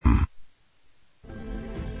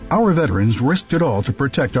Our veterans risked it all to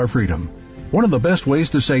protect our freedom. One of the best ways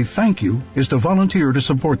to say thank you is to volunteer to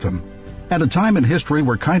support them. At a time in history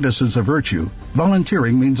where kindness is a virtue,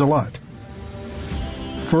 volunteering means a lot.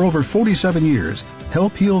 For over 47 years,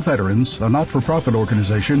 Help Heal Veterans, a not-for-profit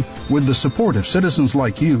organization with the support of citizens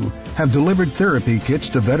like you, have delivered therapy kits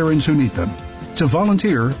to veterans who need them. To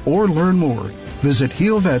volunteer or learn more, visit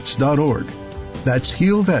healvets.org. That's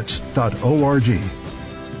healvets.org.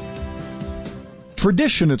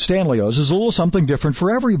 Tradition at Stanley's is a little something different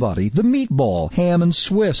for everybody. The meatball, ham and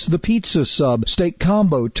Swiss, the pizza sub, steak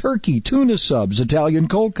combo, turkey, tuna subs, Italian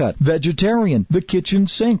cold cut, vegetarian, the kitchen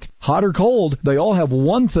sink. Hot or cold, they all have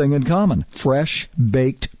one thing in common: fresh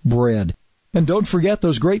baked bread. And don't forget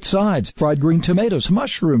those great sides: fried green tomatoes,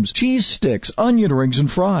 mushrooms, cheese sticks, onion rings,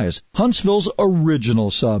 and fries. Huntsville's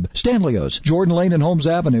original sub. Stanley's, Jordan Lane and Holmes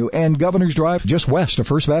Avenue, and Governor's Drive, just west of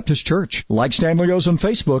First Baptist Church. Like Stanley's on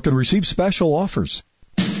Facebook and receive special offers.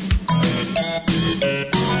 With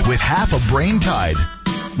half a brain tied.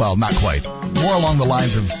 Well, not quite. More along the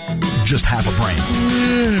lines of just half a brain.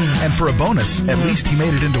 And for a bonus, at least he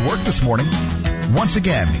made it into work this morning. Once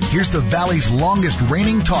again, here's the Valley's longest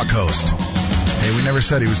reigning talk host. Hey, we never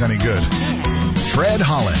said he was any good. Fred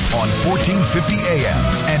Holland on 1450 AM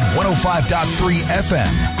and 105.3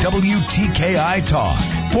 FM, WTKI Talk.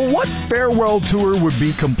 Well, what farewell tour would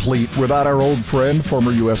be complete without our old friend,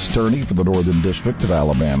 former U.S. Attorney for the Northern District of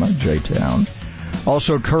Alabama, J-Town.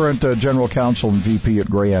 Also current General Counsel and VP at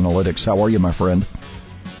Gray Analytics. How are you, my friend?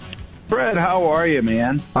 Fred, how are you,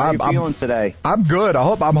 man? How are you feeling today? I'm good.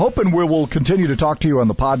 I'm hoping we will continue to talk to you on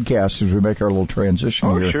the podcast as we make our little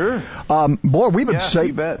transition here. Sure. Boy, we've been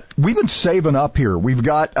you bet. We've been saving up here. We've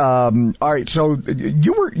got all right. So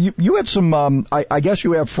you had some. I guess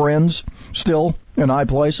you have friends still in high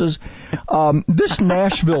places. This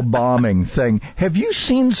Nashville bombing thing. Have you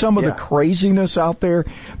seen some of the craziness out there?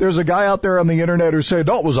 There's a guy out there on the internet who said,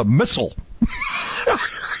 "Oh, it was a missile."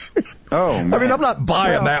 Oh, man. I mean, I'm not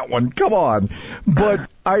buying that one. Come on. But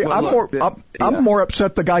I'm more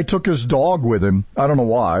upset the guy took his dog with him. I don't know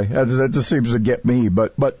why. That just seems to get me.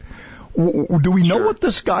 But do we know what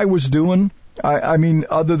this guy was doing? I mean,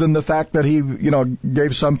 other than the fact that he,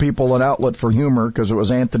 gave some people an outlet for humor because it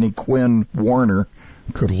was Anthony Quinn Warner.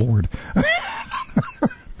 Good Lord.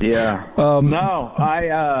 Yeah.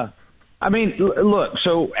 I mean, look,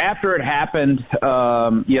 so after it happened,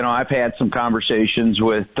 I've had some conversations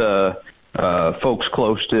with folks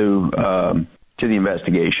close to the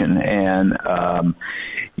investigation. And,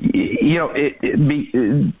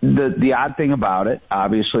 the odd thing about it,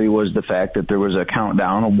 obviously, was the fact that there was a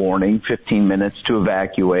countdown, a warning, 15 minutes to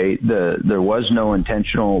evacuate. There was no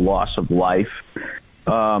intentional loss of life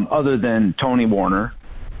other than Tony Warner.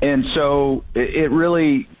 And so it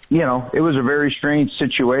really, it was a very strange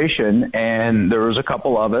situation, and there was a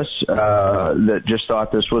couple of us that just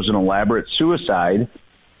thought this was an elaborate suicide.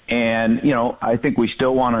 And, I think we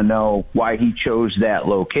still want to know why he chose that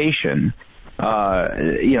location.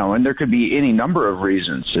 And there could be any number of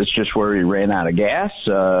reasons. It's just where he ran out of gas.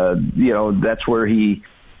 That's where he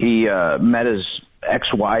met his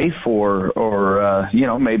ex-wife or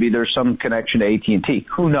maybe there's some connection to AT&T.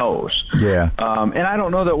 Who knows? Yeah. And I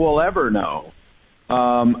don't know that we'll ever know.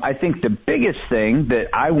 I think the biggest thing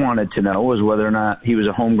that I wanted to know was whether or not he was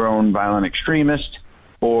a homegrown violent extremist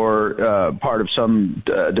or part of some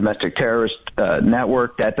domestic terrorist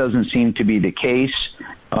network. That doesn't seem to be the case.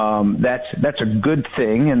 That's a good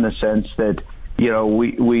thing in the sense that,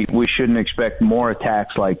 we shouldn't expect more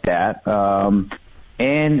attacks like that.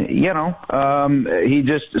 He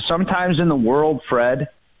just, sometimes in the world, Fred,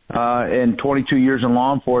 in 22 years in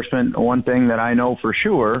law enforcement, one thing that I know for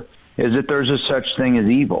sure is that there's a such thing as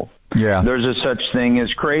evil. Yeah. There's a such thing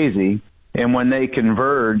as crazy. And when they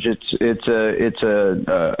converge, it's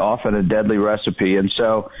often a deadly recipe. And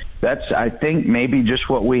so that's, I think, maybe just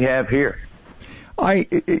what we have here.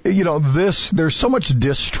 There's so much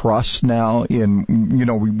distrust now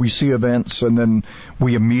in, we see events and then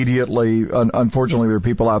we immediately, unfortunately, there are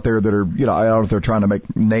people out there that are, I don't know if they're trying to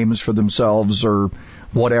make names for themselves or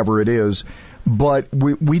whatever it is, but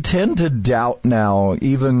we tend to doubt now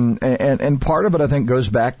even, and part of it I think goes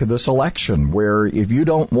back to this election where if you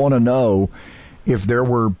don't want to know if there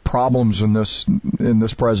were problems in this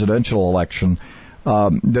presidential election,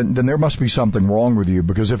 then there must be something wrong with you,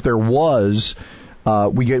 because if there was,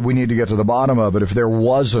 we need to get to the bottom of it. If there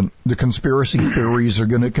wasn't, the conspiracy theories are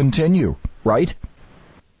going to continue, right?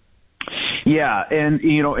 Yeah,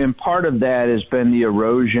 and part of that has been the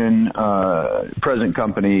erosion, present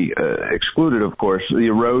company excluded, of course, the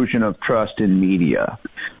erosion of trust in media.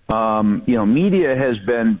 Media has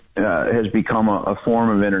become a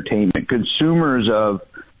form of entertainment. Consumers of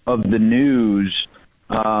of the news,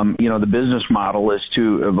 the business model is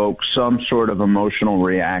to evoke some sort of emotional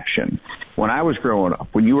reaction. When I was growing up,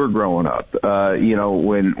 when you were growing up,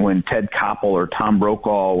 when Ted Koppel or Tom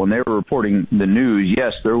Brokaw, when they were reporting the news,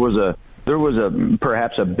 yes, there was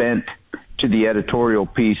perhaps a bent to the editorial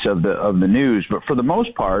piece of the news, but for the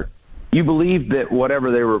most part, you believed that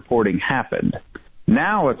whatever they were reporting happened.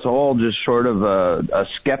 Now it's all just sort of a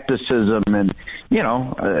skepticism, and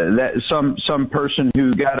that some person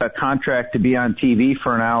who got a contract to be on TV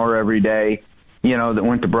for an hour every day, that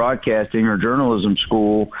went to broadcasting or journalism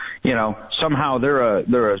school, somehow they're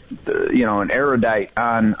an erudite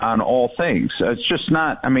on all things. It's just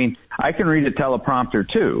not. I mean, I can read a teleprompter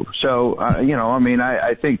too, so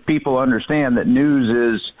I think people understand that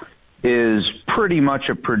news is pretty much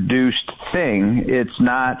a produced thing. It's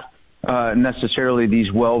not necessarily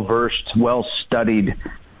these well-versed, well-studied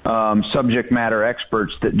subject matter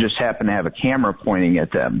experts that just happen to have a camera pointing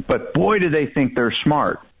at them. But boy, do they think they're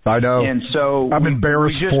smart. I know. And so I'm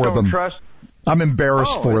embarrassed for them. I'm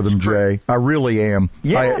embarrassed for them, Jay. I really am.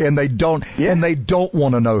 Yeah. And they don't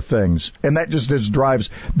want to know things. And that just drives.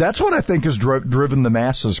 That's what I think has driven the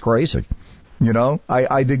masses crazy.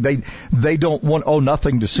 I think they don't want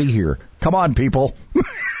nothing to see here. Come on, people.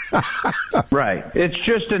 Right. It's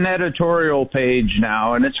just an editorial page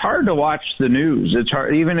now, and it's hard to watch the news. It's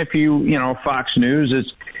hard, even if Fox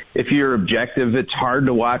News, if you're objective, it's hard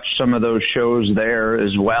to watch some of those shows there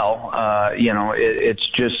as well. It's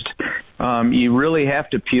just, you really have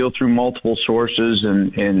to peel through multiple sources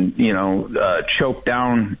and choke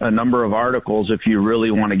down a number of articles if you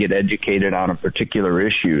really want to get educated on a particular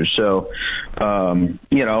issue. So, and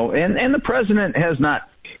the president has not.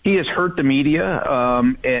 He has hurt the media,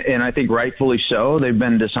 and I think rightfully so. They've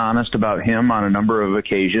been dishonest about him on a number of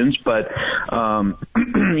occasions, but,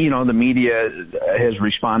 the media has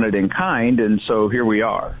responded in kind, and so here we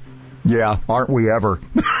are. Yeah, aren't we ever?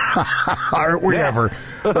 Aren't we ever?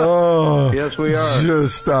 Oh, yes, we are.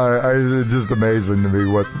 Just amazing to me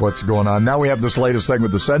what's going on. Now we have this latest thing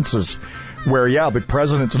with the census where, the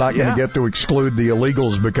president's not going to get to exclude the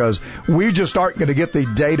illegals because we just aren't going to get the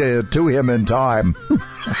data to him in time.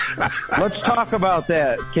 Let's talk about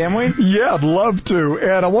that, can we? Yeah, I'd love to.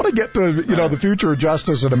 And I want to get to, the future of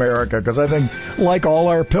justice in America, because I think, like all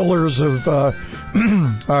our pillars of the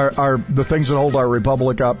things that hold our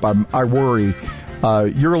republic up, I worry.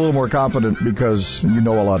 You're a little more confident because you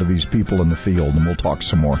know a lot of these people in the field, and we'll talk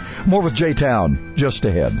some more. More with Jay Town just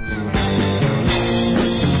ahead.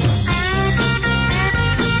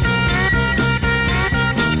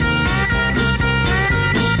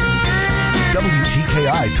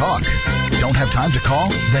 WTKI Talk. Don't have time to call?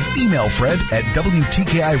 Then email Fred at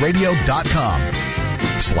WTKIRadio.com.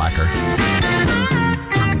 Slacker.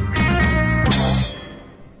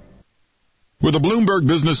 With the Bloomberg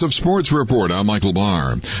Business of Sports report, I'm Michael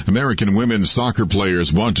Barr. American women's soccer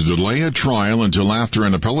players want to delay a trial until after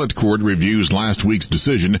an appellate court reviews last week's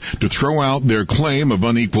decision to throw out their claim of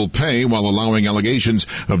unequal pay while allowing allegations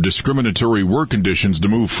of discriminatory work conditions to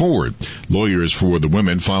move forward. Lawyers for the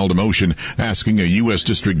women filed a motion asking a U.S.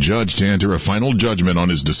 district judge to enter a final judgment on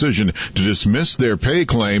his decision to dismiss their pay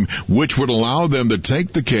claim, which would allow them to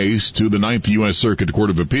take the case to the 9th U.S. Circuit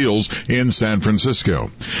Court of Appeals in San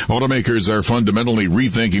Francisco. Automakers are fundamentally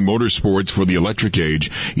rethinking motorsports for the electric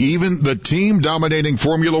age. Even the team dominating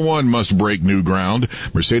Formula One must break new ground.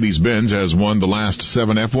 Mercedes-Benz has won the last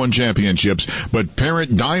 7 F1 championships, but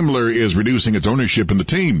parent Daimler is reducing its ownership in the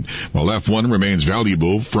team. While F1 remains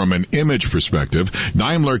valuable from an image perspective,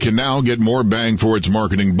 Daimler can now get more bang for its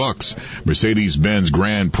marketing bucks. Mercedes-Benz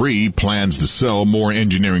Grand Prix plans to sell more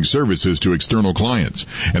engineering services to external clients.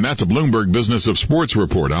 And that's a Bloomberg Business of Sports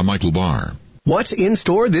report. I'm Michael Barr. What's in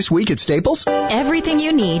store this week at Staples? Everything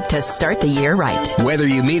you need to start the year right. Whether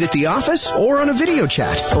you meet at the office or on a video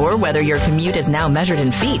chat. Or whether your commute is now measured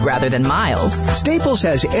in feet rather than miles. Staples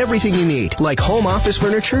has everything you need, like home office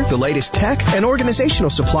furniture, the latest tech, and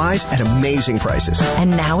organizational supplies at amazing prices.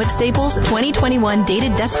 And now at Staples, 2021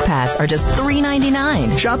 dated desk pads are just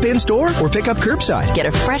 $3.99. Shop in-store or pick up curbside. Get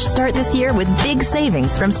a fresh start this year with big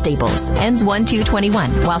savings from Staples. Ends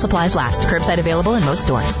 1/2/21 while supplies last. Curbside available in most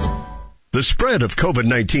stores. The spread of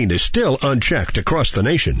COVID-19 is still unchecked across the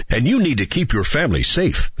nation, and you need to keep your family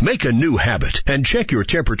safe. Make a new habit and check your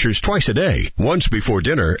temperatures twice a day, once before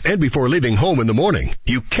dinner and before leaving home in the morning.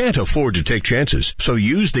 You can't afford to take chances, so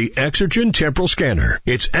use the Exergen Temporal Scanner.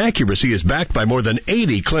 Its accuracy is backed by more than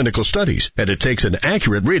 80 clinical studies, and it takes an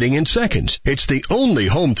accurate reading in seconds. It's the only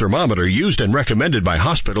home thermometer used and recommended by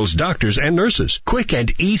hospitals, doctors, and nurses. Quick and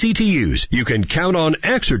easy to use. You can count on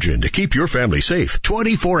Exergen to keep your family safe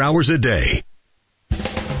 24 hours a day.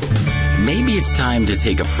 Maybe it's time to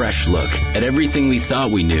take a fresh look at everything we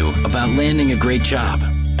thought we knew about landing a great job.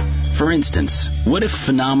 For instance, what if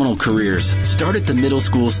phenomenal careers start at the middle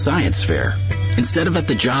school science fair instead of at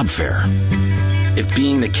the job fair? If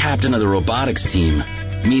being the captain of the robotics team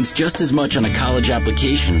means just as much on a college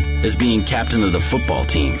application as being captain of the football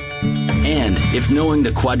team. And if knowing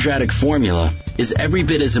the quadratic formula is every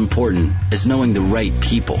bit as important as knowing the right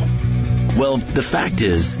people. Well, the fact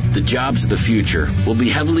is, the jobs of the future will be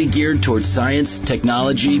heavily geared towards science,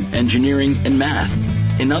 technology, engineering, and math.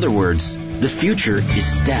 In other words, the future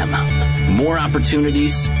is STEM. More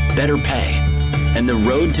opportunities, better pay. And the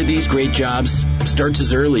road to these great jobs starts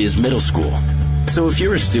as early as middle school. So if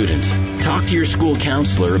you're a student, talk to your school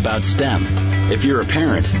counselor about STEM. If you're a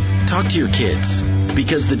parent, talk to your kids.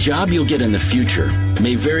 Because the job you'll get in the future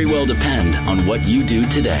may very well depend on what you do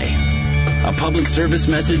today. A public service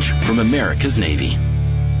message from America's Navy.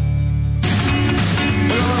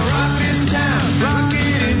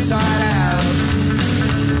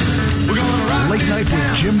 Late Night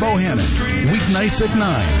with Jim Bohannon. Weeknights at 9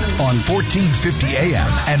 on 1450 AM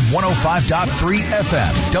and 105.3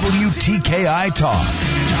 FM. WTKI Talk.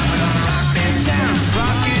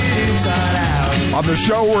 On the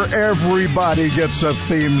show where everybody gets a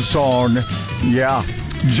theme song. Yeah.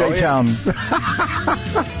 J-Town.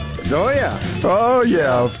 Oh, yeah. Oh,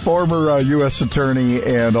 yeah. Former U.S. Attorney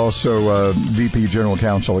and also VP General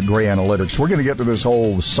Counsel at Gray Analytics. We're going to get to this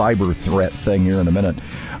whole cyber threat thing here in a minute.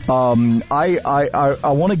 I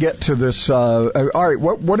want to get to this. All right,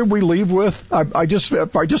 what did we leave with? I just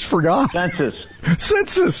forgot.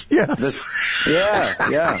 Census, yes.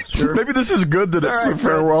 Yeah, sure. Maybe this is good that it's the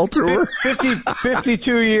farewell tour.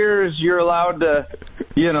 52 years, you're allowed to,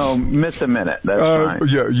 miss a minute. That's fine.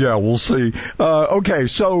 Yeah, we'll see. Okay,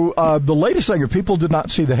 so the latest thing, if people did not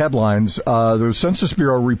see the headlines, the Census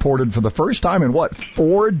Bureau reported for the first time in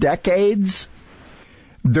 4 decades?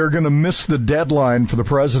 They're going to miss the deadline for the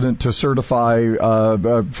president to certify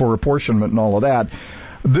for apportionment and all of that.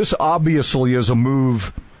 This obviously is a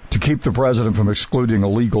move to keep the president from excluding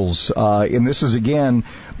illegals. And this is, again,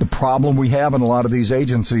 the problem we have in a lot of these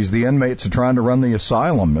agencies. The inmates are trying to run the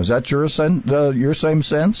asylum. Is that your same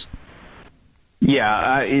sense?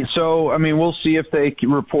 Yeah. So, we'll see if they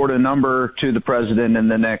report a number to the president in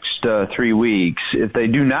the next 3 weeks. If they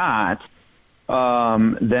do not,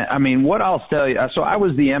 then, what I'll tell you, so I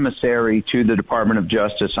was the emissary to the Department of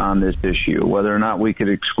Justice on this issue, whether or not we could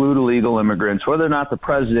exclude illegal immigrants, whether or not the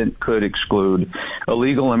president could exclude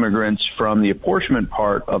illegal immigrants from the apportionment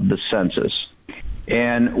part of the census.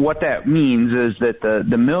 And what that means is that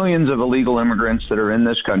the millions of illegal immigrants that are in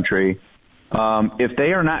this country, if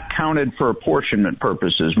they are not counted for apportionment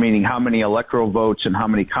purposes, meaning how many electoral votes and how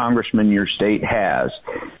many congressmen your state has,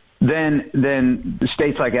 then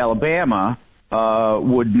states like Alabama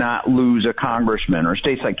would not lose a congressman, or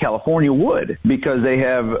states like California would, because they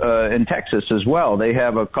have, in Texas as well, they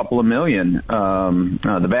have a couple of million.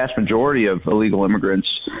 The vast majority of illegal immigrants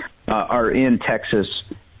are in Texas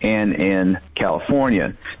and in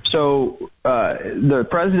California. So the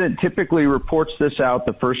president typically reports this out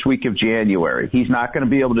the first week of January. He's not going to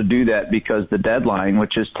be able to do that because the deadline,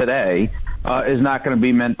 which is today, is not going to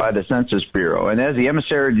be met by the Census Bureau. And as the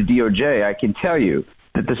emissary to DOJ, I can tell you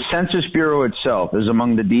that the Census Bureau itself is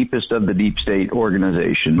among the deepest of the deep state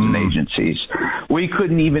organizations and agencies. We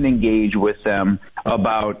couldn't even engage with them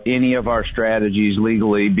about any of our strategies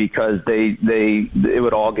legally because it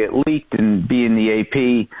would all get leaked and be in the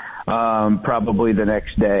AP probably the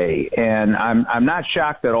next day. And I'm not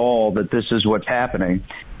shocked at all that this is what's happening.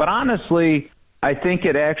 But honestly, I think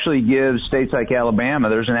it actually gives states like Alabama,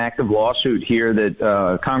 there's an active lawsuit here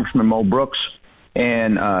that Congressman Mo Brooks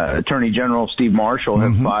and Attorney General Steve Marshall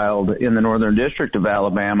have filed in the Northern District of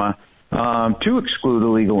Alabama to exclude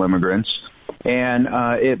illegal immigrants. And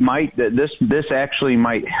this actually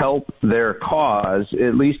might help their cause,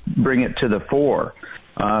 at least bring it to the fore.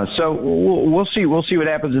 So we'll see what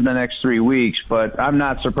happens in the next 3 weeks, but I'm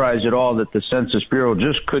not surprised at all that the Census Bureau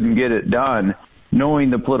just couldn't get it done, knowing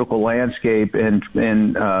the political landscape and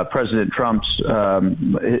President Trump's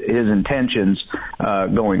his intentions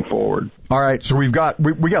going forward. All right, so we got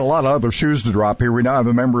a lot of other shoes to drop here. We now have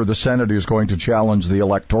a member of the Senate who's going to challenge the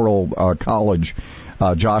Electoral College.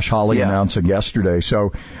 Josh Hawley announcing yesterday.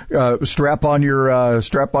 So strap on your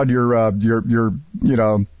put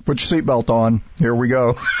your seatbelt on. Here we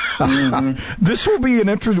go. This will be an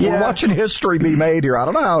interesting. We're watching history be made here. I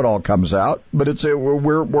don't know how it all comes out, but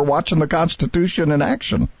we're watching the Constitution in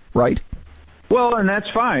action, right? Well, and that's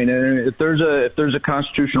fine. And if there's a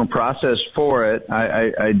constitutional process for it,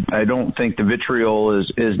 I don't think the vitriol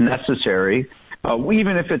is necessary.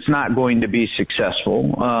 even if it's not going to be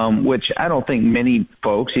successful, which I don't think many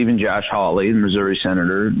folks, even Josh Hawley, the Missouri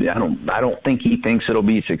senator, I don't think he thinks it'll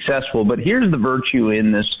be successful. But here's the virtue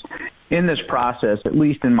in this process, at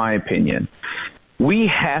least in my opinion. We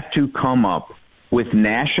have to come up with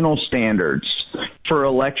national standards for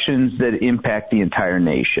elections that impact the entire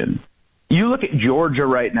nation. You look at Georgia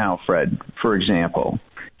right now, Fred, for example,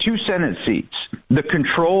 2 Senate seats.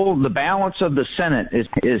 The balance of the Senate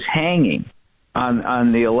is hanging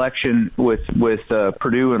on the election with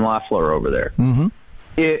Perdue and Loeffler over there. Mm-hmm.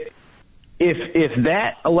 If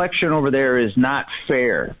that election over there is not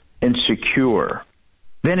fair and secure,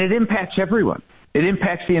 then it impacts everyone. It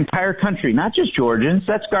impacts the entire country, not just Georgians.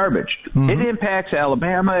 That's garbage. Mm-hmm. It impacts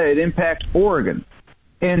Alabama. It impacts Oregon.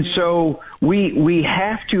 And so we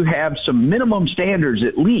have to have some minimum standards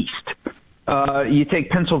at least. You take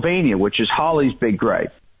Pennsylvania, which is Hawley's big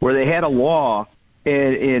gripe, where they had a law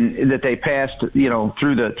in that they passed,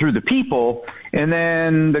 through the people, and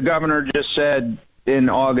then the governor just said in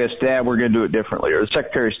August, we're going to do it differently, or the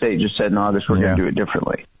Secretary of State just said in August, we're going to do it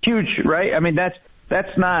differently. Huge, right? I mean,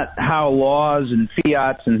 that's not how laws and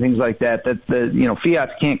fiats and things like that.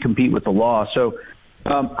 Fiats can't compete with the law. So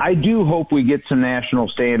I do hope we get some national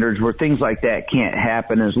standards where things like that can't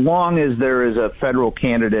happen as long as there is a federal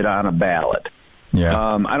candidate on a ballot. Yeah.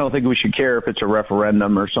 I don't think we should care if it's a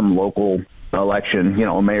referendum or some local election,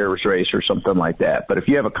 a mayor's race or something like that. But if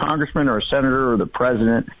you have a congressman or a senator or the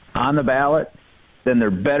president on the ballot, then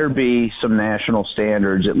there better be some national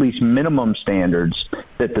standards, at least minimum standards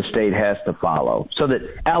that the state has to follow, so that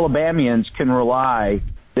Alabamians can rely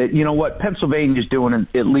that, Pennsylvania's doing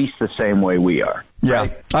it at least the same way we are. Yeah.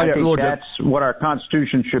 Right? I think that's what our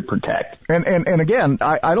Constitution should protect. And again,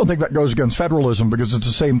 I don't think that goes against federalism, because it's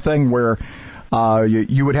the same thing where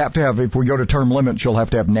you would have to have, if we go to term limits, you'll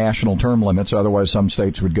have to have national term limits. Otherwise, some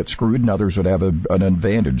states would get screwed and others would have an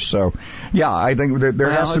advantage. So, yeah, I think that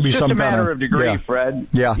there has to be some kind of... It's just a matter of degree, Fred.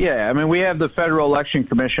 Yeah. Yeah, I mean, we have the Federal Election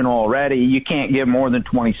Commission already. You can't give more than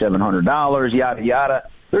 $2,700, yada, yada.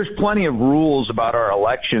 There's plenty of rules about our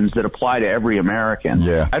elections that apply to every American.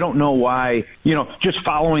 Yeah. I don't know why, just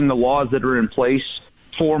following the laws that are in place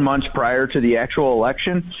 4 months prior to the actual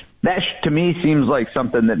election, that to me seems like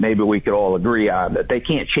something that maybe we could all agree on, that they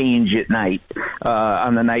can't change at night,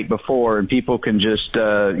 on the night before, and people can just,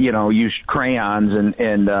 use crayons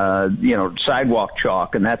and sidewalk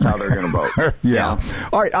chalk, and that's how they're going to vote. Yeah.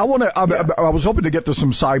 All right. I was hoping to get to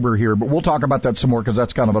some cyber here, but we'll talk about that some more, because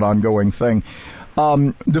that's kind of an ongoing thing.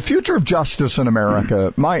 The future of justice in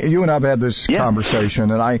America, you and I have had this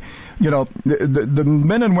conversation, and the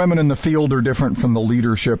men and women in the field are different from the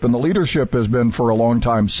leadership, and the leadership has been for a long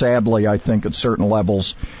time, sadly, I think at certain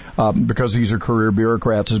levels, because these are career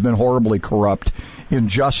bureaucrats, has been horribly corrupt in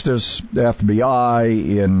justice,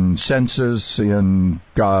 FBI, in census, in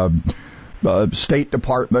State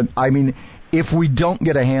Department. I mean, if we don't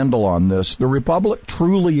get a handle on this, the Republic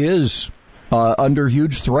truly is under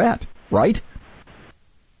huge threat, right?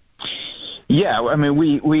 Yeah, I mean,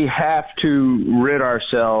 we have to rid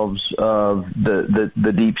ourselves of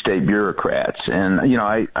the deep state bureaucrats, and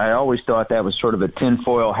I always thought that was sort of a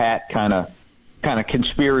tinfoil hat kind of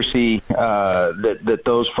conspiracy that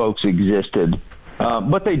those folks existed,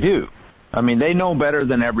 but they do. I mean, they know better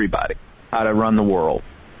than everybody how to run the world,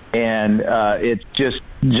 and it's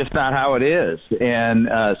just not how it is. And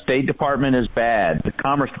State Department is bad, the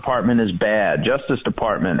Commerce Department is bad, Justice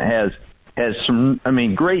Department has some,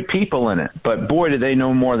 great people in it, but boy, do they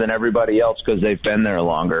know more than everybody else because they've been there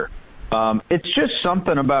longer. It's just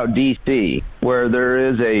something about D.C. where there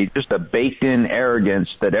is just a baked-in arrogance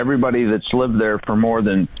that everybody that's lived there for more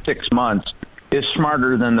than 6 months is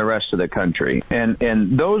smarter than the rest of the country.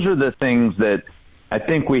 And those are the things that I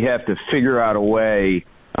think we have to figure out a way,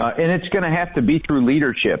 and it's going to have to be through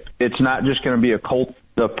leadership. It's not just going to be a cult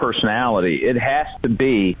of personality. It has to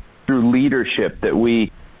be through leadership that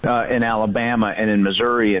we, in Alabama and in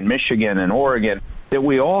Missouri and Michigan and Oregon, that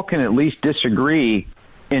we all can at least disagree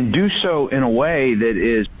and do so in a way that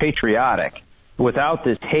is patriotic, without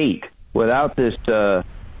this hate, without this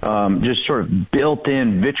just sort of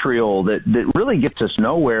built-in vitriol that really gets us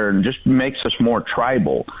nowhere and just makes us more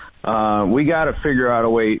tribal. We got to figure out a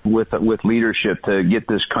way with leadership to get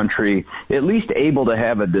this country at least able to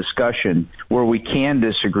have a discussion where we can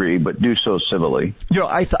disagree, but do so civilly.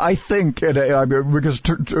 I think because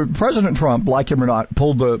President Trump, like him or not,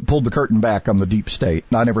 pulled the curtain back on the deep state.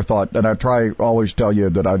 And I never thought, and I always tell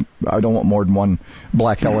you that I don't want more than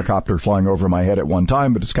black helicopter flying over my head at one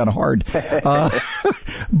time, but it's kind of hard.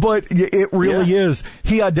 But it really is.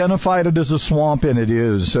 He identified it as a swamp, and it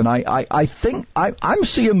is. And I think I'm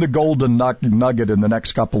seeing the golden nugget in the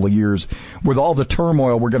next couple of years with all the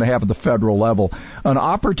turmoil we're going to have at the federal level, an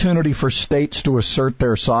opportunity for states to assert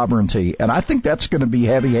their sovereignty. And I think that's going to be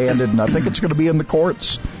heavy-handed, and I think it's going to be in the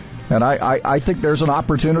courts. And I think there's an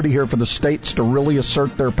opportunity here for the states to really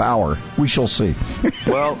assert their power. We shall see.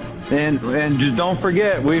 Well, and just don't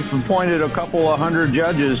forget, we've appointed a couple of hundred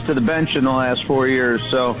judges to the bench in the last 4 years,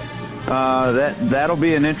 so that'll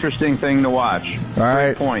be an interesting thing to watch. All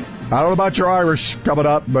right. Great point. I don't know about your Irish coming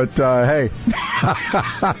up, but hey,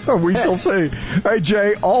 we shall see. Hey,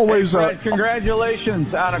 Jay, always. Hey, Fred,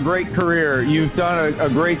 congratulations on a great career. You've done a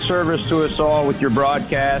great service to us all with your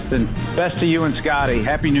broadcast, and best to you and Scotty.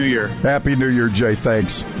 Happy New Year. Happy New Year, Jay.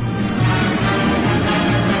 Thanks.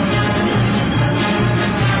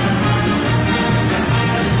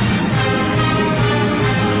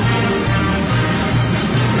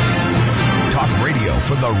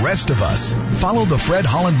 For the rest of us, follow the Fred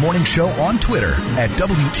Holland Morning Show on Twitter at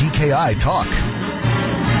WTKI Talk.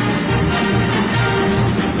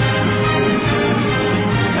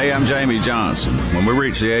 Hey, I'm Jamie Johnson. When we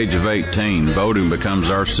reach the age of 18, voting becomes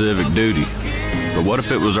our civic duty. But what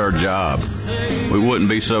if it was our job? We wouldn't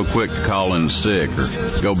be so quick to call in sick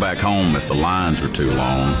or go back home if the lines were too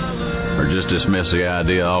long, or just dismiss the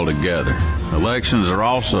idea altogether. Elections are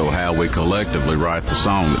also how we collectively write the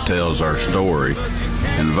song that tells our story,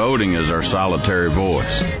 and voting is our solitary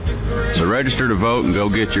voice. So register to vote and go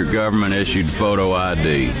get your government-issued photo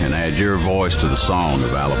ID and add your voice to the song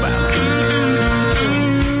of Alabama.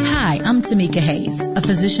 Hi, I'm Tamika Hayes, a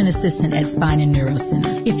physician assistant at Spine and Neuro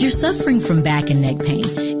Center. If you're suffering from back and neck pain,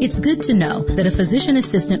 it's good to know that a physician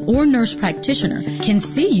assistant or nurse practitioner can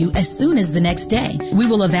see you as soon as the next day. We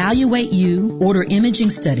will evaluate you, order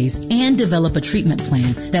imaging studies, and develop a treatment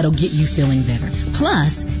plan that'll get you feeling better.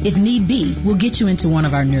 Plus, if need be, we'll get you into one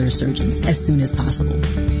of our neurosurgeons as soon as possible.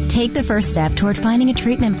 Take the first step toward finding a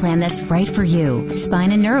treatment plan that's right for you.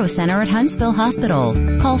 Spine and Neuro Center at Huntsville Hospital.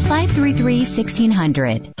 Call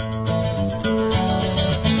 533-1600.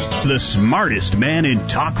 The smartest man in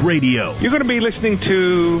talk radio. You're going to be listening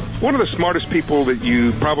to one of the smartest people that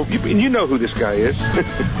you probably, and you know who this guy is.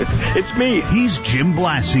 It's me. He's Jim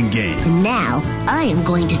Blasingame. And now I am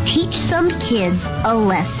going to teach some kids a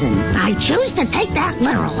lesson. I choose to take that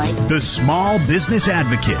literally. The Small Business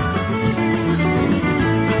Advocate.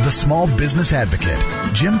 The Small Business Advocate,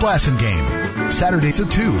 Jim Blasingame. Saturdays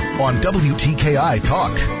at 2 on WTKI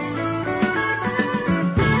Talk.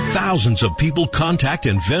 Thousands of people contact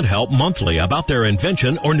InventHelp monthly about their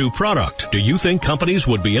invention or new product. Do you think companies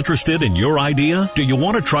would be interested in your idea? Do you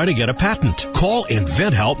want to try to get a patent? Call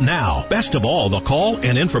InventHelp now. Best of all, the call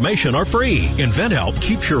and information are free. InventHelp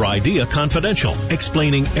keeps your idea confidential,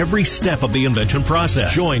 explaining every step of the invention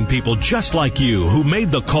process. Join people just like you who made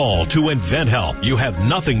the call to InventHelp. You have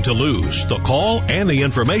nothing to lose. The call and the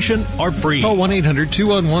information are free. Call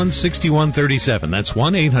 1-800-211-6137. That's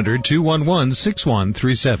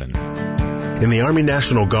 1-800-211-6137. In the Army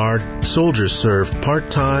National Guard, soldiers serve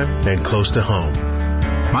part-time and close to home.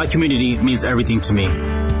 My community means everything to me.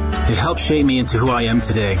 It helped shape me into who I am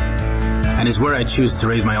today, and is where I choose to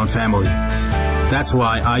raise my own family. That's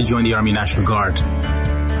why I joined the Army National Guard.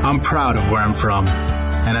 I'm proud of where I'm from,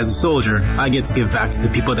 and as a soldier, I get to give back to the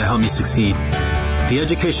people that helped me succeed. The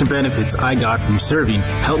education benefits I got from serving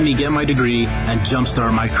helped me get my degree and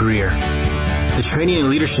jumpstart my career. The training and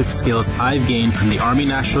leadership skills I've gained from the Army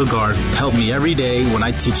National Guard help me every day when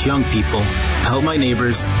I teach young people, help my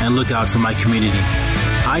neighbors, and look out for my community.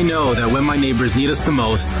 I know that when my neighbors need us the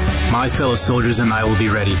most, my fellow soldiers and I will be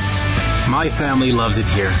ready. My family loves it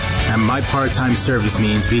here, and my part-time service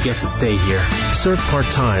means we get to stay here. Serve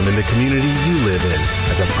part-time in the community you live in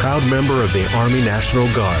as a proud member of the Army National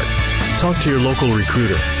Guard. Talk to your local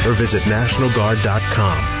recruiter or visit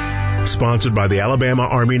NationalGuard.com. Sponsored by the Alabama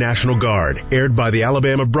Army National Guard. Aired by the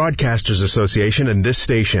Alabama Broadcasters Association and this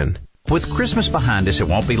station. With Christmas behind us, it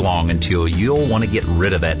won't be long until you'll want to get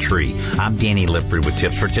rid of that tree. I'm Danny Lipford with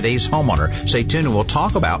tips for today's homeowner. Stay tuned and we'll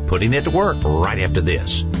talk about putting it to work right after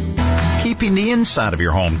this. Keeping the inside of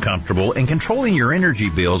your home comfortable and controlling your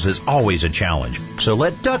energy bills is always a challenge. So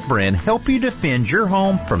let Duck Brand help you defend your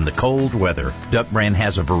home from the cold weather. Duck Brand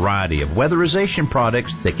has a variety of weatherization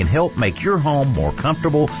products that can help make your home more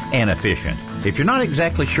comfortable and efficient. If you're not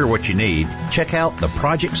exactly sure what you need, check out the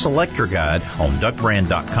Project Selector Guide on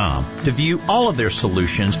duckbrand.com to view all of their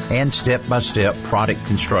solutions and step-by-step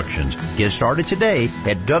product instructions. Get started today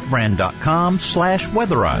at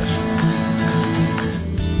duckbrand.com/weatherize.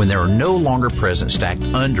 When there are no longer presents stacked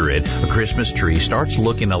under it, a Christmas tree starts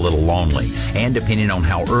looking a little lonely. And depending on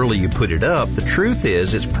how early you put it up, the truth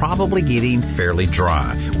is it's probably getting fairly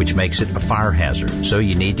dry, which makes it a fire hazard. So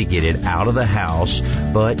you need to get it out of the house,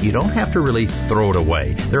 but you don't have to really throw it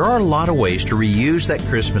away. There are a lot of ways to reuse that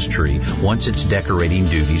Christmas tree once its decorating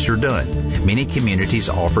duties are done. Many communities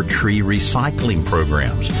offer tree recycling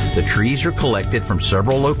programs. The trees are collected from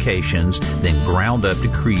several locations, then ground up to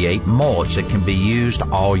create mulch that can be used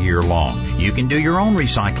all year long. You can do your own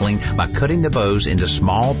recycling by cutting the boughs into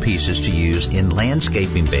small pieces to use in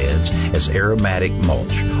landscaping beds as aromatic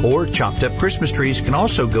mulch. Or chopped up Christmas trees can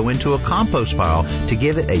also go into a compost pile to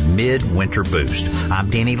give it a mid-winter boost. I'm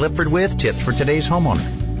Danny Lipford with Tips for Today's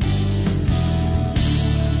Homeowner.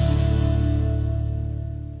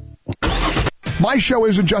 My show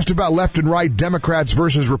isn't just about left and right, Democrats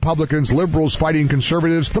versus Republicans, liberals fighting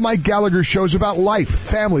conservatives. The Mike Gallagher Show's about life,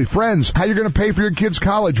 family, friends, how you're going to pay for your kids'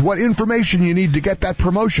 college, what information you need to get that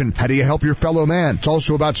promotion, how do you help your fellow man. It's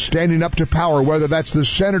also about standing up to power, whether that's the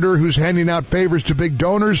senator who's handing out favors to big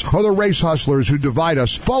donors or the race hustlers who divide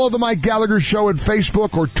us. Follow The Mike Gallagher Show at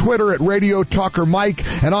Facebook or Twitter at Radio Talker Mike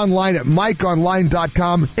and online at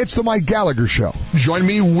MikeOnline.com. It's The Mike Gallagher Show. Join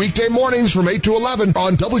me weekday mornings from 8 to 11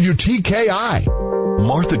 on WTKI.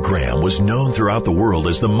 Martha Graham was known throughout the world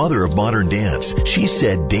as the mother of modern dance. She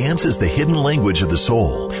said dance is the hidden language of the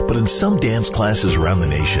soul. But in some dance classes around the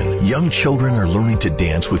nation, young children are learning to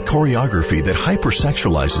dance with choreography that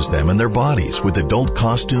hypersexualizes them and their bodies with adult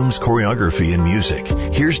costumes, choreography, and music.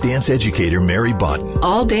 Here's dance educator Mary Bodden.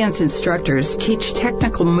 All dance instructors teach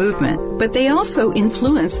technical movement, but they also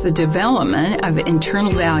influence the development of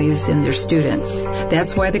internal values in their students.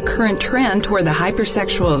 That's why the current trend toward the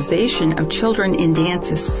hypersexualization of children in dance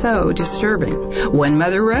is so disturbing. One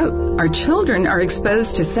mother wrote, "Our children are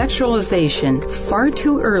exposed to sexualization far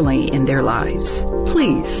too early in their lives.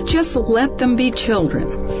 Please, just let them be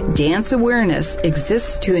children." Dance awareness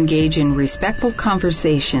exists to engage in respectful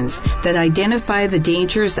conversations that identify the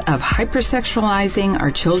dangers of hypersexualizing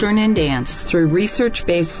our children in dance through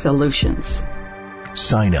research-based solutions.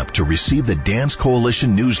 Sign up to receive the Dance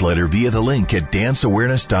Coalition newsletter via the link at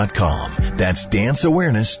danceawareness.com. That's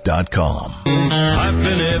danceawareness.com. I've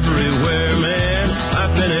been everywhere, man.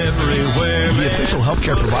 I've been everywhere, man. The official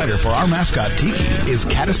healthcare provider for our mascot Tiki is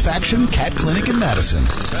Catisfaction Cat Clinic in Madison.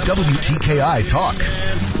 WTKI Talk.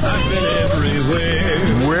 I've been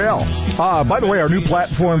everywhere. Well, by the way, our new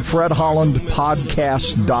platform,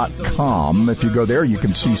 FredHollandPodcast.com. If you go there, you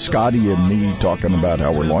can see Scotty and me talking about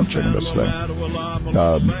how we're launching this thing.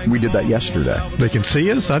 We did that yesterday. They can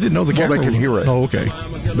see us? I didn't know the camera. Well, they can hear it. Oh, okay.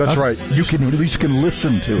 That's right. You can at least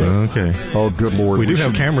listen to it. Okay. Oh, good Lord. We do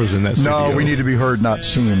have cameras in that studio. No, we need to be heard, not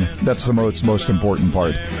seen. That's the most important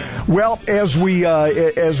part. Well, as we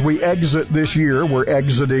exit this year, we're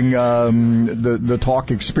exiting the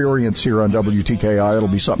talk experience here on WTKI. It'll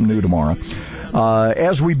be something new tomorrow.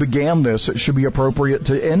 As we began this, it should be appropriate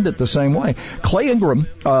to end it the same way. Clay Ingram,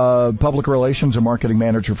 Public Relations and Marketing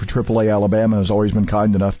Manager for AAA Alabama, has always been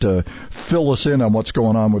kind enough to fill us in on what's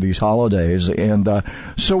going on with these holidays. And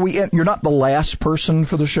so you're not the last person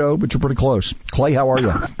for the show, but you're pretty close. Clay, how are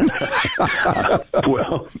you?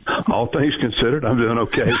 Well, all things considered, I'm doing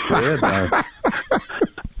okay, Fred.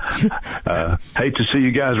 Hate to see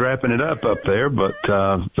you guys wrapping it up there, but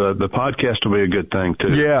the podcast will be a good thing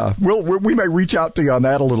too. Yeah, we may reach out to you on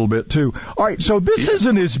that a little bit too. All right, so this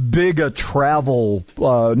isn't as big a travel.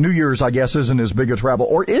 New Year's, I guess, isn't as big a travel,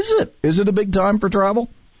 or is it? Is it a big time for travel?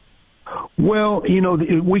 Well,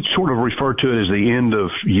 we sort of refer to it as the end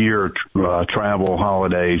of year travel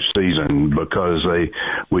holiday season because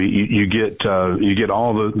you get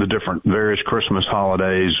all the different various Christmas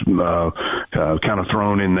holidays kind of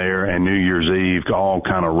thrown in there, and New Year's Eve all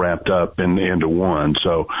kind of wrapped up into one.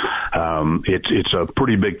 So it's a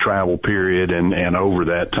pretty big travel period, and over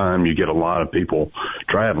that time you get a lot of people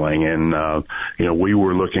traveling, and we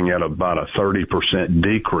were looking at about a 30%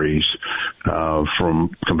 decrease from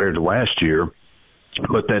compared to last year.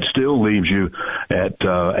 But that still leaves you at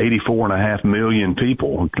 84.5 million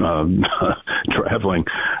people traveling,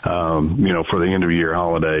 for the end of year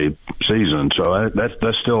holiday season. So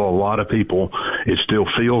that's still a lot of people. It still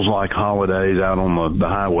feels like holidays out on the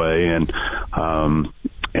highway, and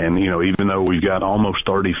even though we've got almost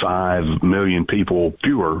 35 million fewer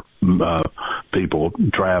people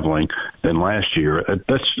traveling than last year,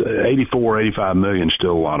 that's 85 million,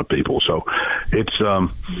 still a lot of people. So it's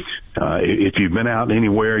if you've been out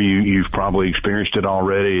anywhere, you've probably experienced it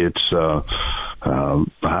already. It's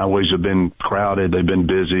high highways have been crowded, they've been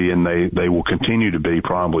busy, and they will continue to be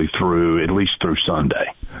probably at least through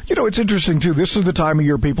Sunday. You know, it's interesting, too. This is the time of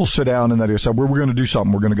year people sit down and they say, we're going to do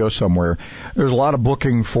something. We're going to go somewhere. There's a lot of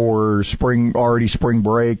booking for spring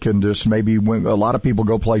break, and just maybe when a lot of people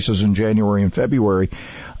go places in January and February.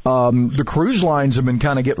 The cruise lines have been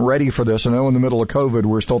kind of getting ready for this. I know in the middle of COVID,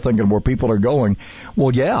 we're still thinking where people are going.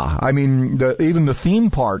 Well, yeah. I mean, even the theme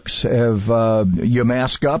parks have, you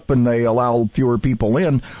mask up and they allow fewer people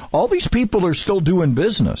in. All these people are still doing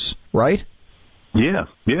business, right? Yeah,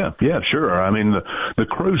 sure. I mean, the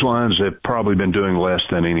cruise lines have probably been doing less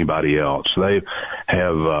than anybody else. They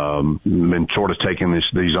have been sort of taking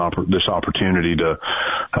this opportunity to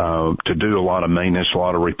do a lot of maintenance, a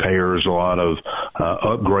lot of repairs, a lot of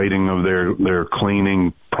upgrading of their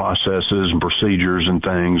cleaning processes and procedures and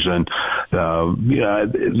things, and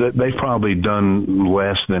they've probably done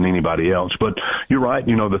less than anybody else. But you're right,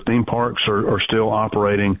 the theme parks are still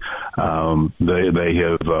operating. They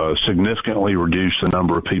have significantly reduced the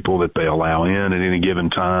number of people that they allow in at any given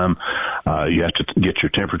time. You have to get your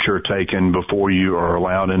temperature taken before you are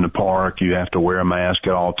allowed in the park. You have to wear a mask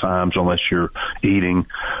at all times unless you're eating.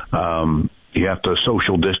 You have to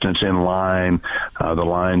social distance in line. The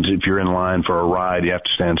lines, if you're in line for a ride, you have to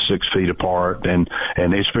stand 6 feet apart, and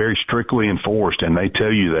it's very strictly enforced. And they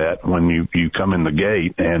tell you that when you come in the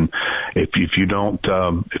gate. And if you don't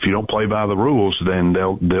play by the rules, then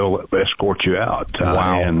they'll escort you out.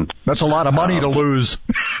 Wow, and that's a lot of money to lose.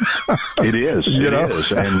 It is. It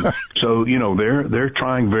is. And so they're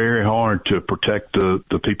trying very hard to protect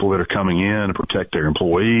the people that are coming in, to protect their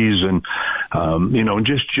employees, and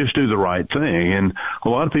just do the right thing. And a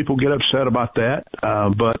lot of people get upset about that,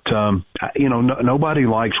 but nobody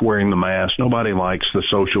likes wearing the mask. Nobody likes the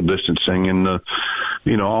social distancing and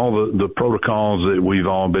all the protocols that we've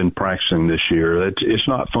all been practicing this year. It's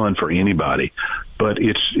not fun for anybody, but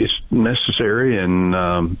it's necessary, and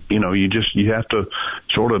you have to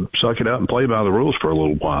sort of suck it out and play by the rules for a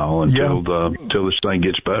little while until this thing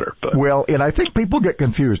gets better. But. Well, and I think people get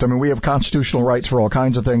confused. I mean, we have constitutional rights for all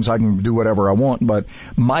kinds of things. I can do whatever I want, but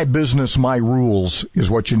my business, my rules is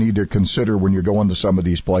what you need to consider when you're going to some of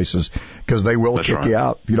these places, because they will kick you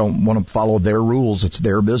out if you don't want to follow their rules. It's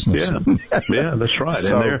their business. Yeah, that's right.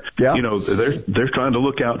 So, and they're trying to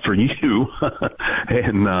look out for you,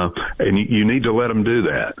 and you need to let them do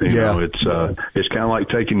that. It's kind of like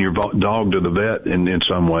taking your dog to the vet in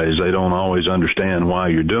some ways. They don't always understand why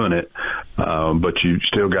you're doing it, but you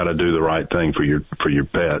still got to do the right thing for your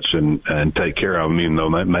pets and take care of them, even though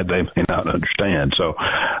they may not understand. So,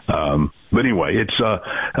 but anyway,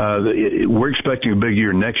 we're expecting a big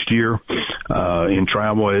year next year in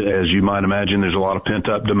travel. As you might imagine, there's a lot of pent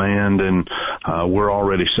up demand, and we're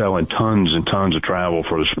already selling tons and tons of travel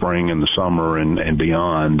for the spring and the summer and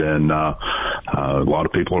beyond. And a lot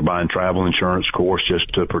of people are buying travel insurance, of course,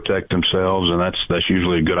 just to protect themselves, and that's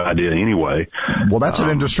usually a good idea anyway. Well, that's an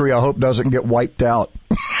industry I hope doesn't get wiped out.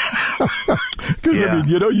 Because I mean,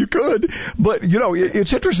 you could, but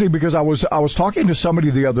it's interesting because I was talking to somebody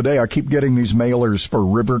the other day. I keep getting these mailers for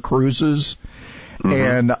river cruises. Mm-hmm.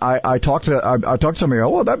 And I talked to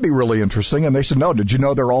somebody, that'd be really interesting. And they said, no, did you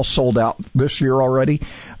know they're all sold out this year already?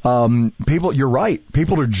 You're right.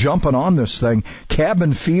 People are jumping on this thing.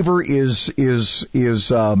 Cabin fever is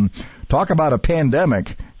talk about a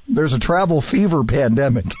pandemic. There's a travel fever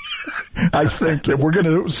pandemic. I think we're going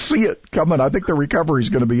to see it coming. I think the recovery is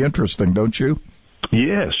going to be interesting, don't you?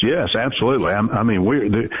 Yes, absolutely. I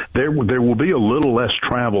mean, there will be a little less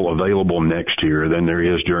travel available next year than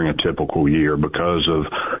there is during a typical year because of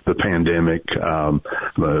the pandemic. Some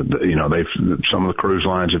of the cruise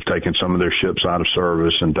lines have taken some of their ships out of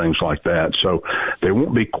service and things like that. So there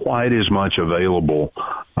won't be quite as much available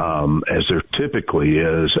as there typically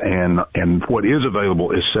is, and what is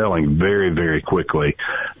available is selling very, very quickly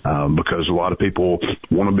because a lot of people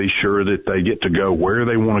want to be sure that they get to go where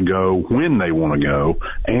they want to go, when they want to go,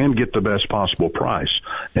 and get the best possible price.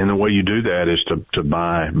 And the way you do that is to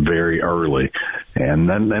buy very early, and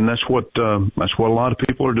that's what a lot of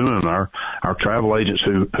people are doing. Our travel agents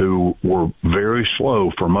who were very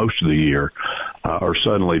slow for most of the year are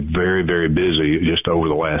suddenly very, very busy just over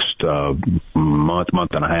the last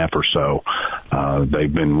month and a half or so.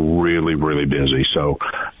 They've been really, really busy. So,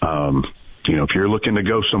 if you're looking to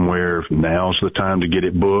go somewhere, now's the time to get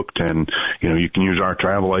it booked. And, you can use our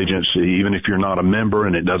travel agents, even if you're not a member,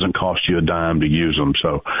 and it doesn't cost you a dime to use them.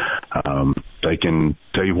 So, they can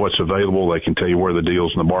tell you what's available. They can tell you where the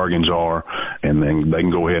deals and the bargains are, and then they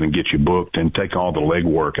can go ahead and get you booked and take all the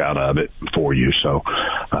legwork out of it for you. So,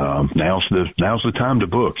 now's the time to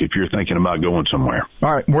book if you're thinking about going somewhere.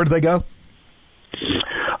 All right. Where do they go?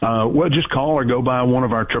 Well, just call or go by one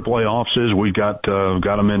of our AAA offices. We've got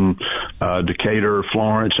them in Decatur,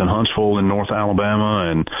 Florence, and Huntsville in North Alabama,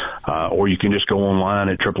 and or you can just go online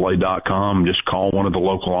at AAA.com. Just call one of the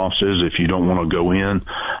local offices if you don't want to go in,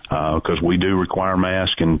 because we do require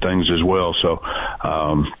masks and things as well. So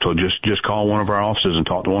just call one of our offices and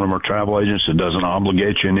talk to one of our travel agents. It doesn't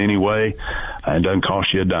obligate you in any way, and doesn't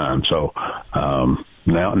cost you a dime. So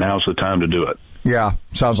now's the time to do it. Yeah,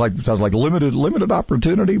 sounds like limited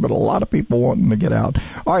opportunity, but a lot of people wanting to get out.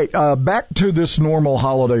 All right, back to this normal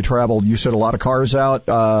holiday travel. You said a lot of cars out.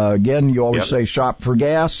 Again, you always say shop for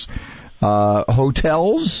gas.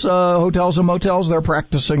 Hotels and motels, they're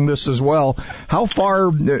practicing this as well. How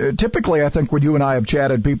far, typically I think when you and I have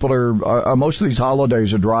chatted, people are, most of these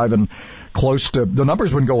holidays are driving close to, the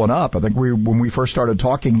number's been going up. I think when we first started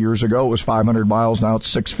talking years ago, it was 500 miles. Now it's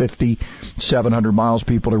 650, 700 miles.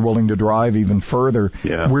 People are willing to drive even further.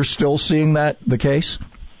 Yeah. We're still seeing that the case?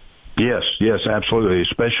 Yes, absolutely.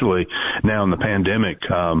 Especially now in the pandemic,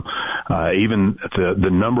 even the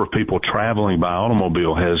number of people traveling by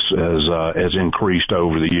automobile has increased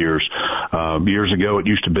over the years. Years ago, it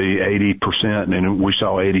used to be 80%, and we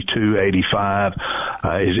saw 82, 85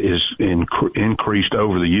 is increased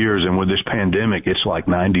over the years. And with this pandemic, it's like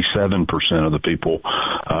 97% of the people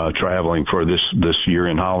traveling for this year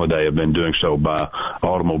in holiday have been doing so by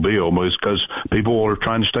automobile, because people are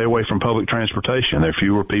trying to stay away from public transportation. There are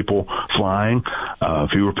fewer people flying,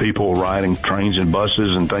 fewer people riding trains and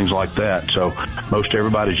buses and things like that. So most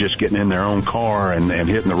everybody's just getting in their own car and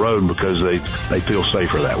hitting the road because they feel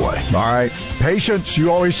safer that way. All right. Patience.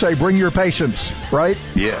 You always say bring your patience, right?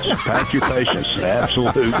 Yes. Pack your patience.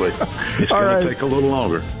 Absolutely. It's going to take a little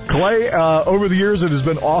longer. Clay, over the years, it has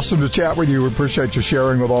been awesome to chat with you. We appreciate you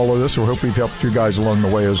sharing with all of this. We hope we've helped you guys along the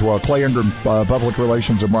way as well. Clay Ingram, Public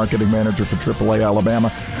Relations and Marketing Manager for AAA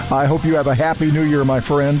Alabama. I hope you have a happy New Year, my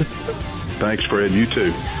friend. Thanks, Fred. You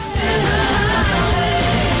too.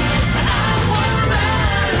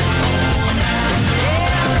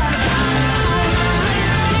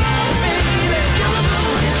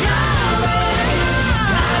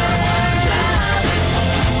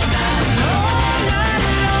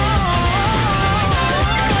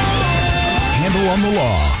 On the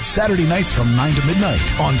Law, Saturday nights from 9 to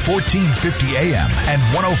midnight on 1450 AM and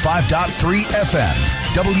 105.3 FM,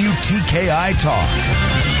 WTKI Talk.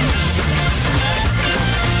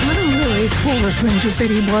 I'm really Forest Ranger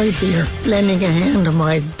Betty White here, lending a hand to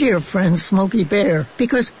my dear friend Smokey Bear,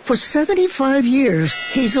 because for 75 years,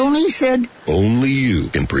 he's only said, only you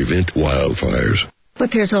can prevent wildfires.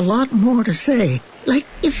 But there's a lot more to say. Like,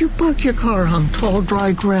 if you park your car on tall,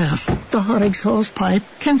 dry grass, the hot exhaust pipe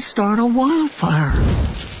can start a wildfire.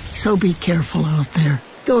 So be careful out there.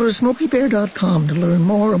 Go to SmokeyBear.com to learn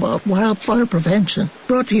more about wildfire prevention.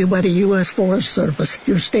 Brought to you by the U.S. Forest Service,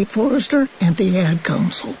 your state forester, and the Ad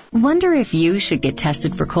Council. Wonder if you should get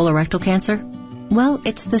tested for colorectal cancer? Well,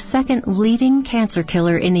 it's the second leading cancer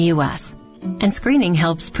killer in the U.S., and screening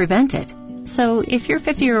helps prevent it. So if you're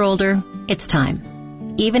 50 or older, it's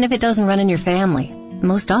time. Even if it doesn't run in your family.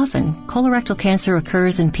 Most often, colorectal cancer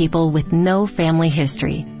occurs in people with no family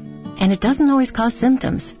history. And it doesn't always cause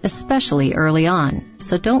symptoms, especially early on.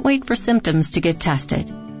 So don't wait for symptoms to get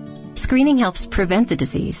tested. Screening helps prevent the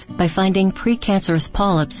disease by finding precancerous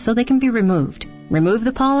polyps so they can be removed. Remove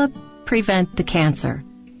the polyp, prevent the cancer.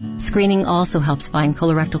 Screening also helps find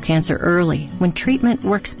colorectal cancer early when treatment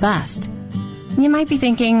works best. You might be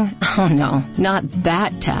thinking, oh no, not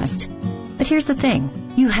that test. But here's the thing.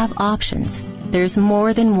 You have options. There's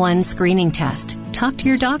more than one screening test. Talk to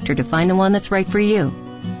your doctor to find the one that's right for you.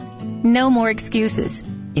 No more excuses.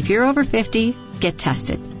 If you're over 50, get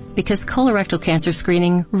tested, because colorectal cancer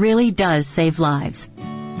screening really does save lives.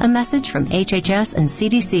 A message from HHS and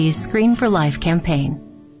CDC's Screen for Life campaign.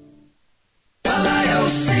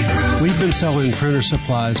 We've been selling printer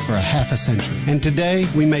supplies for a half a century, and today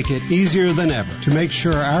we make it easier than ever to make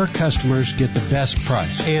sure our customers get the best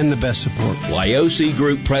price and the best support. Liosi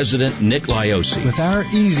Group President Nick Liosi. With our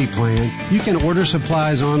Easy Plan, you can order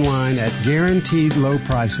supplies online at guaranteed low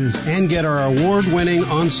prices and get our award-winning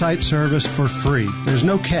on-site service for free. There's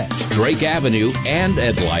no catch. Drake Avenue and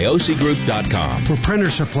at LiosiGroup.com. For printer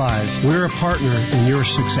supplies, we're a partner in your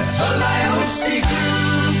success. The Liosi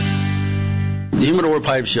Group. The Humidor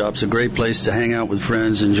Pipe Shop's a great place to hang out with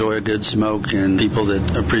friends, enjoy a good smoke, and people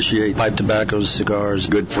that appreciate pipe tobaccos, cigars.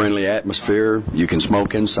 Good friendly atmosphere. You can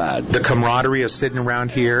smoke inside. The camaraderie of sitting around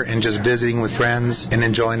here and just visiting with friends and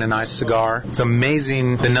enjoying a nice cigar. It's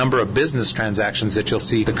amazing the number of business transactions that you'll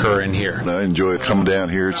see occur in here. I enjoy coming down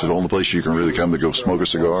here. It's the only place you can really come to go smoke a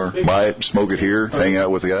cigar, buy it, smoke it here, hang out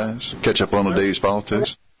with the guys, catch up on the day's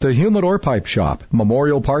politics. The Humidor Pipe Shop,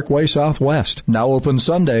 Memorial Parkway Southwest. Now open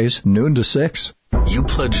Sundays, noon to 6. You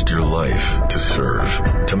pledged your life to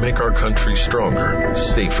serve, to make our country stronger,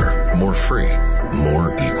 safer, more free,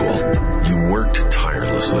 more equal. You worked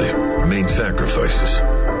tirelessly, made sacrifices,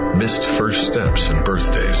 missed first steps and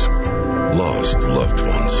birthdays, lost loved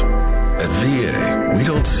ones. At VA, we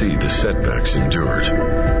don't see the setbacks endured.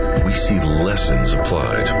 We see lessons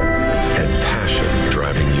applied and passion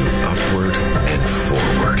driving you upward and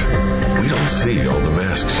forward. We don't see all the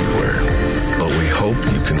masks you wear, but we hope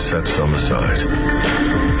you can set some aside.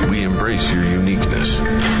 We embrace your uniqueness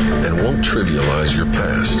and won't trivialize your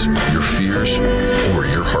past, your fears, or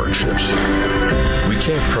your hardships. We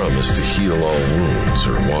can't promise to heal all wounds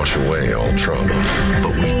or wash away all trauma,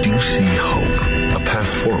 but we do see hope, a path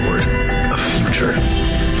forward, a future.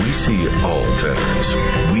 We see all veterans.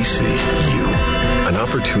 We see you. An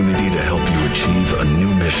opportunity to help you achieve a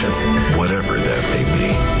new mission, whatever that may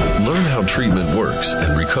be. Learn how treatment works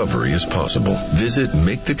and recovery is possible. Visit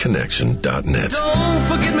MakeTheConnection.net. Don't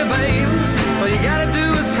forget me, babe. All you gotta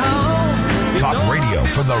do is call. Talk radio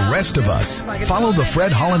for the rest of us. Follow the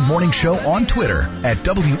Fred Holland Morning Show on Twitter at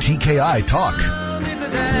WTKI Talk.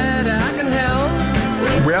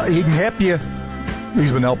 Well, he can help you.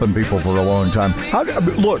 He's been helping people for a long time.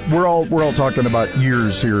 Look, we're all talking about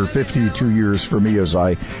years here, 52 years for me as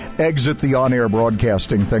I exit the on-air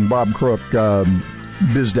broadcasting thing. Bob Crook,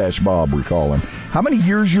 Biz-Bob, we call him. How many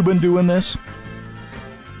years you been doing this?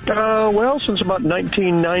 Well, since about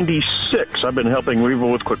 1996, I've been helping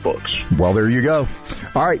people with QuickBooks. Well, there you go.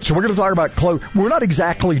 All right, so we're going to talk about close. We're not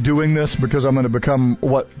exactly doing this because I'm going to become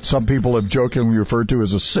what some people have jokingly referred to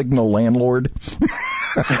as a signal landlord.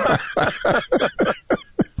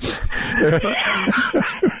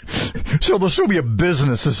 So this will be a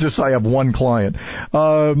business. It's just I have one client.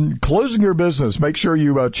 Closing your business. Make sure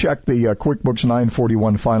you check the QuickBooks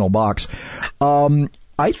 941 final box.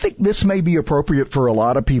 I think this may be appropriate for a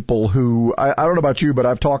lot of people who, I don't know about you, but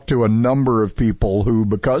I've talked to a number of people who,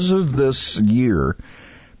 because of this year,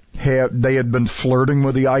 they had been flirting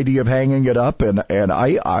with the idea of hanging it up, and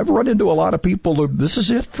I've run into a lot of people who this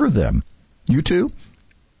is it for them. You too?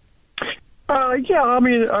 Yeah, I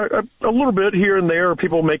mean, a little bit here and there,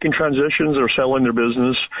 people making transitions or selling their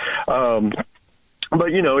business.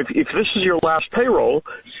 But, you know, if this is your last payroll,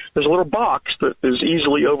 there's a little box that is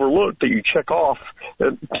easily overlooked that you check off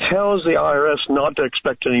that tells the IRS not to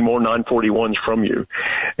expect any more 941s from you.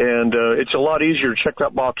 And it's a lot easier to check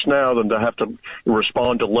that box now than to have to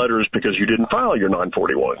respond to letters because you didn't file your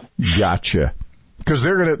 941. Gotcha. Because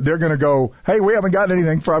they're gonna go, hey, we haven't gotten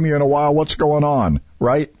anything from you in a while. What's going on?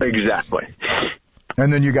 Right? Exactly.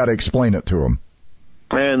 And then you got to explain it to them.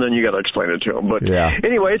 And then you got to explain it to them. But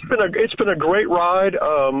anyway, it's been a great ride.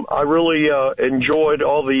 I really enjoyed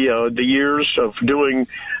all the years of doing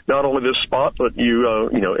not only this spot, but you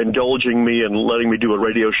indulging me and letting me do a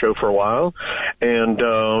radio show for a while. And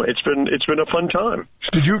it's been a fun time.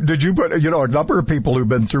 Did you put a number of people who've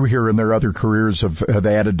been through here in their other careers have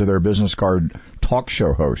added to their business card talk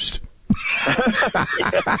show host? And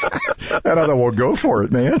I thought, well, go for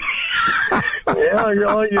it, man.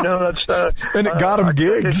 Yeah, that's and it got them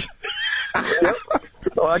gigs. Yep.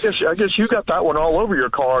 Well, I guess you got that one all over your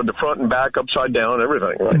car, the front and back, upside down,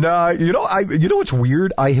 everything. Right? No, you know what's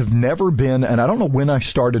weird? I have never been, and I don't know when I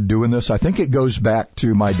started doing this. I think it goes back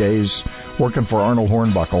to my days working for Arnold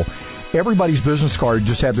Hornbuckle. Everybody's business card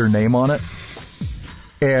just had their name on it,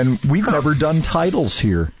 and we've never done titles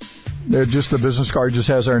here. Just the business card just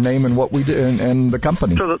has our name and what we do and the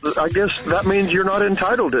company. So I guess that means you're not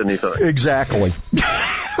entitled to anything. Exactly.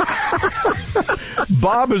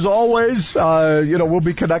 Bob, as always, we'll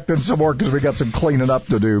be connecting some more because we got some cleaning up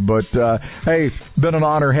to do. But, hey, been an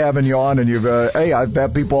honor having you on. And I've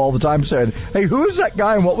had people all the time saying, hey, who is that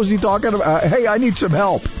guy and what was he talking about? Hey, I need some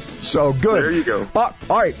help. So good. There you go. All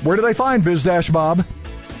right. Where do they find Biz-Bob?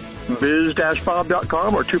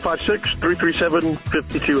 Biz-Bob.com or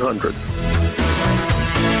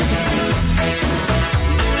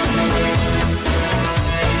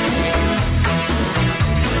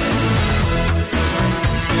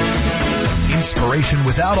Inspiration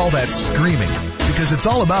without all that screaming, because it's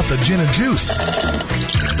all about the gin and juice.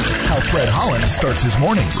 How Fred Holland starts his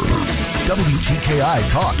mornings. WTKI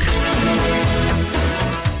Talk.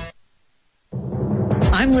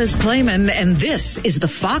 I'm Liz Clayman, and this is the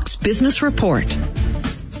Fox Business Report.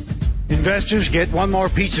 Investors get one more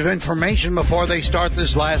piece of information before they start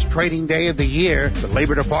this last trading day of the year. The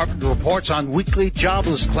Labor Department reports on weekly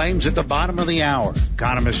jobless claims at the bottom of the hour.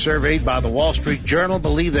 Economists surveyed by the Wall Street Journal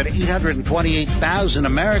believe that 828,000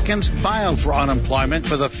 Americans filed for unemployment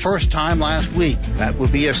for the first time last week. That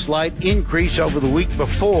would be a slight increase over the week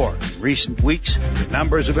before. In recent weeks, the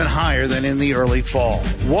numbers have been higher than in the early fall.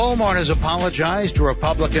 Walmart has apologized to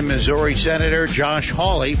Republican Missouri Senator Josh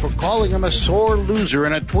Hawley for calling him a sore loser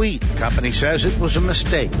in a tweet. The company says it was a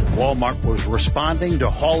mistake. Walmart was responding to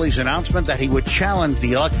Hawley's announcement that he would challenge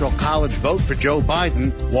the Electoral College vote for Joe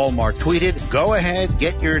Biden. Walmart tweeted, "Go ahead,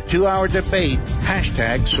 get your 2-hour debate,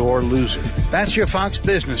 #sore loser." That's your Fox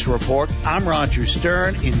Business Report. I'm Roger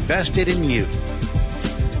Stern, invested in you.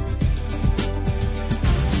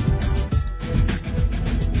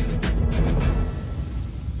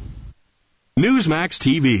 Newsmax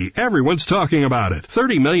TV. Everyone's talking about it.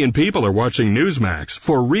 30 million people are watching Newsmax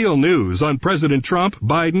for real news on President Trump,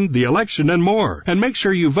 Biden, the election, and more. And make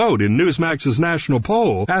sure you vote in Newsmax's national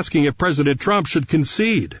poll asking if President Trump should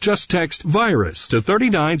concede. Just text VIRUS to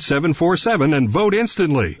 39747 and vote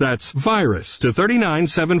instantly. That's VIRUS to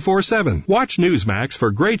 39747. Watch Newsmax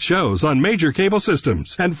for great shows on major cable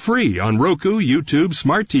systems and free on Roku, YouTube,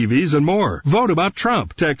 smart TVs, and more. Vote about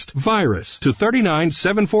Trump. Text VIRUS to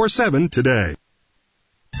 39747 today.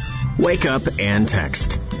 Wake up and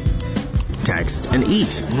text. Text and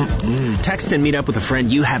eat. Text and meet up with a friend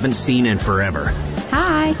you haven't seen in forever.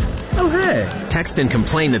 Hi. Oh, hey. Text and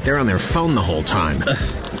complain that they're on their phone the whole time.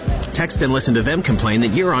 Text and listen to them complain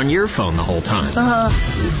that you're on your phone the whole time.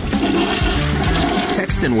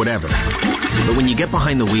 Text and whatever. But when you get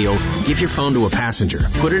behind the wheel, give your phone to a passenger.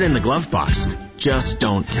 Put it in the glove box. Just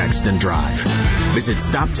don't text and drive. Visit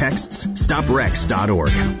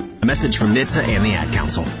StopTextsStopWrecks.org. A message from NHTSA and the Ad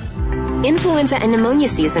Council. Influenza and pneumonia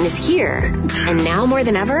season is here. And now more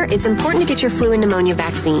than ever, it's important to get your flu and pneumonia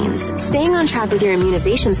vaccines. Staying on track with your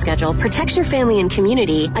immunization schedule protects your family and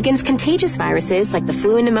community against contagious viruses like the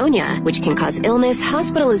flu and pneumonia, which can cause illness,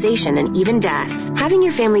 hospitalization, and even death. Having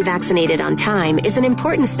your family vaccinated on time is an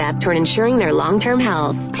important step toward ensuring their long-term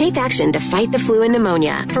health. Take action to fight the flu and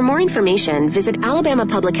pneumonia. For more information, visit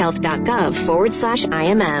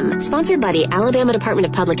alabamapublichealth.gov/IMM. Sponsored by the Alabama Department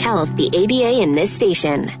of Public Health, the ABA, and this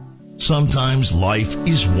station. Sometimes life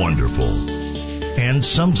is wonderful, and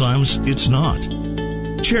sometimes it's not.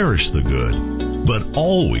 Cherish the good, but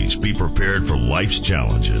always be prepared for life's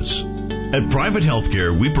challenges. At Private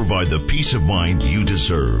Healthcare, we provide the peace of mind you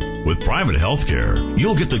deserve. With Private Healthcare,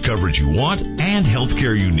 you'll get the coverage you want and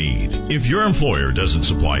healthcare you need. If your employer doesn't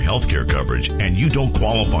supply healthcare coverage and you don't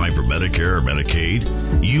qualify for Medicare or Medicaid,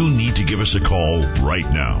 you need to give us a call right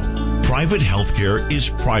now. Private Healthcare is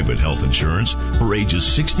private health insurance for ages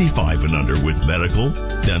 65 and under with medical,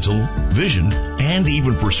 dental, vision, and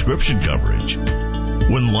even prescription coverage.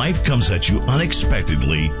 When life comes at you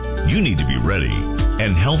unexpectedly, you need to be ready,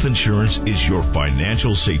 and health insurance is your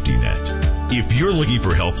financial safety net. If you're looking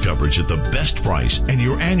for health coverage at the best price and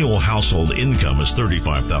your annual household income is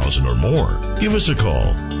 $35,000 or more, give us a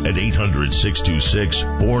call at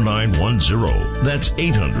 800-626-4910. That's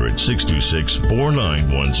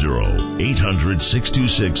 800-626-4910.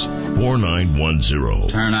 800-626-4910.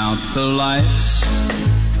 Turn out the lights.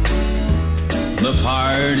 The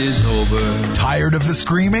party's over. Tired of the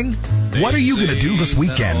screaming? What are you going to do this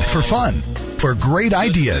weekend for fun? For great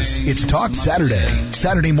ideas, it's Talk Saturday.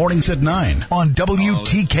 Saturday mornings at 9 on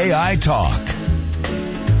WTKI Talk.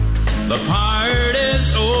 The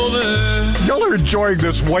party's over. Y'all are enjoying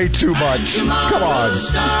this way too much. Come on.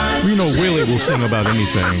 You know Willie will sing about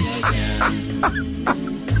anything.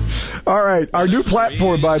 All right. Our new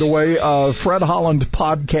platform, by the way,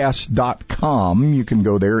 FredHollandPodcast.com. You can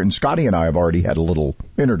go there, and Scotty and I have already had a little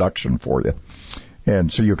introduction for you.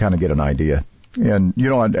 And so you'll kind of get an idea. And, you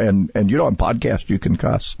know, and you know, on podcast you can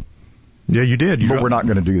cuss. Yeah, you did. But we're not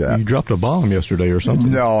going to do that. You dropped a bomb yesterday or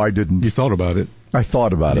something. No, I didn't. You thought about it. I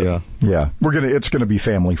thought about it. Yeah. Yeah. It's going to be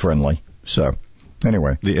family friendly. So,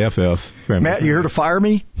 anyway. The FF. Matt, you here to fire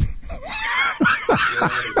me?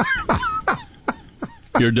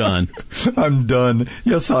 You're done. I'm done.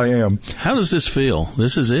 Yes, I am. How does this feel?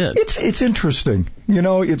 This is it. It's interesting. You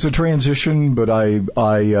know, it's a transition, but I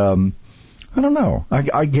don't know.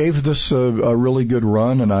 I gave this a really good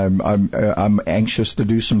run, and I'm anxious to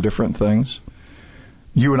do some different things.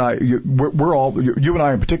 You and I, we're all, you and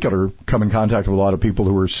I in particular, come in contact with a lot of people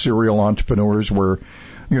who are serial entrepreneurs where,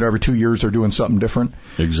 you know, every 2 years they're doing something different.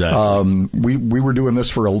 Exactly. We were doing this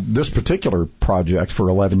for this particular project for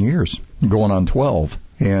 11 years, going on 12.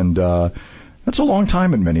 And, that's a long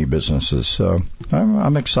time in many businesses. So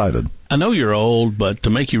I'm excited. I know you're old, but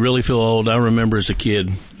to make you really feel old, I remember as a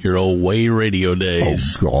kid, Your old Way Radio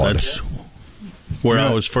days. Oh, God. That's where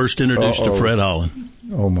I was first introduced to Fred Holland.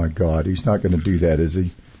 Oh, my God. He's not going to do that, is he?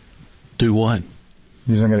 Do what?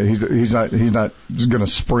 He's not going to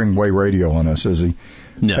spring Way Radio on us, is he?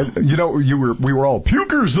 No. You know, we were all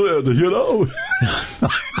pukers then, you know.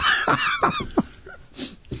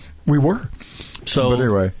 We were. So, but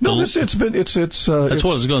anyway, that's what I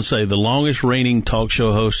was going to say. The longest reigning talk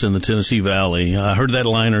show host in the Tennessee Valley. I heard that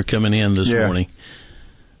liner coming in this morning.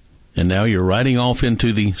 And now you're riding off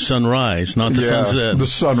into the sunrise, not the sunset. The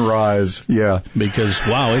sunrise, yeah. Because,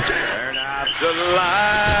 wow, it's... Turn out the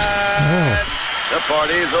lights. The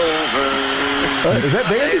party's over. Is that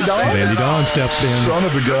Dandy Don? Dandy Don steps in. Son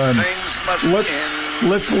of a gun.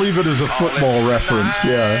 Let's leave it as a football reference.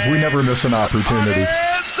 Yeah, we never miss an opportunity.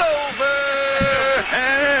 It's over.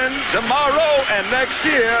 And tomorrow and next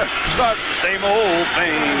year starts the same old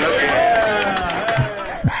thing again.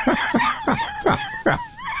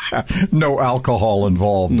 No alcohol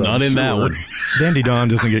involved. Not in that one. Dandy Don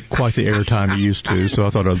doesn't get quite the airtime he used to, so I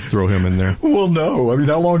thought I'd throw him in there. Well, no. I mean,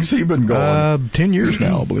 how long has he been gone? 10 years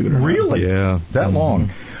now, believe it or not. Really? Yeah. That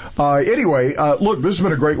long. Anyway, look, this has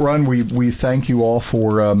been a great run. We thank you all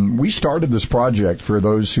for, we started this project, for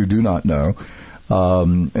those who do not know.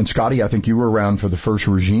 And Scotty, I think you were around for the first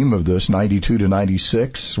regime of this, 92 to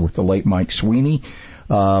 96, with the late Mike Sweeney.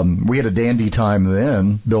 We had a dandy time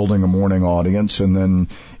then, building a morning audience, and then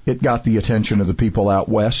it got the attention of the people out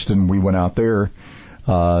west, and we went out there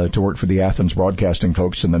to work for the Athens Broadcasting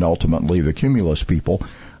folks, and then ultimately the Cumulus people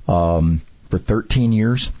for 13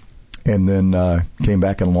 years, and then came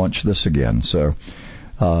back and launched this again. So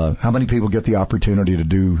how many people get the opportunity to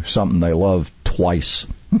do something they love twice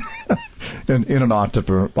in an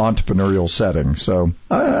entrepreneurial setting? So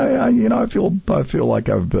I feel like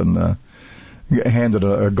I've been handed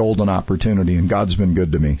a golden opportunity, and God's been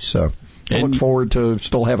good to me. So I look forward to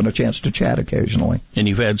still having a chance to chat occasionally. And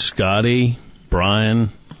you've had Scotty, Brian,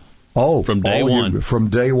 from day one. From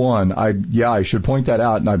day one. I should point that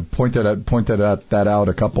out, and I pointed that out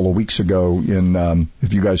a couple of weeks ago in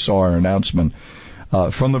if you guys saw our announcement.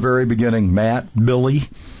 From the very beginning, Matt, Billy,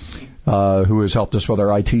 who has helped us with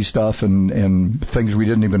our IT stuff and things we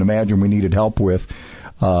didn't even imagine we needed help with.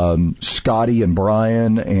 Scotty and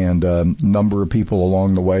Brian and a number of people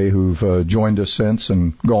along the way who've joined us since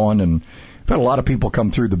and gone, and we've had a lot of people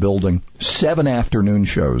come through the building. 7 afternoon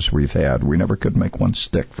shows we've had. We never could make one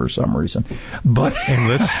stick for some reason.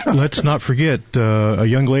 And let's not forget, a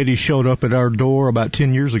young lady showed up at our door about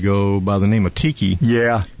 10 years ago by the name of Tiki.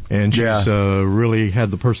 Yeah. And she's really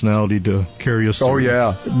had the personality to carry us through. Oh,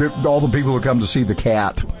 yeah. All the people who come to see the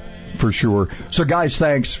cat. For sure. So, guys,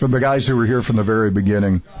 thanks for the guys who were here from the very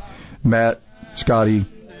beginning. Matt, Scotty,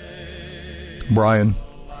 Brian,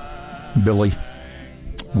 Billy.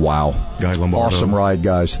 Wow. Guy Lombardo. Awesome ride,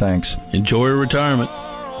 guys. Thanks. Enjoy your retirement.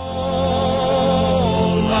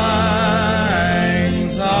 Lang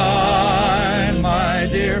syne, my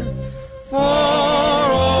dear, for old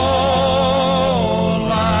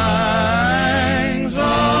lang syne,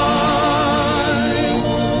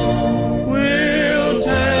 we'll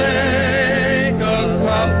take a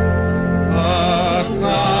cup of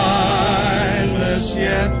kindness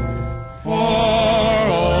yet for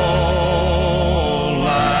old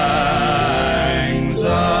lang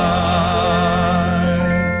syne.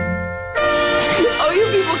 All you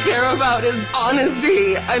people care about is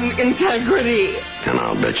honesty and integrity. And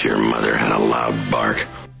I'll bet your mother had a loud bark.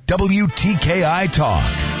 WTKI Talk.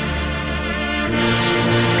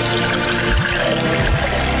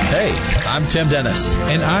 Hey, I'm Tim Dennis.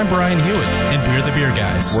 And I'm Brian Hewitt, and we're the Beer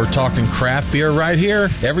Guys. We're talking craft beer right here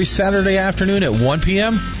every Saturday afternoon at 1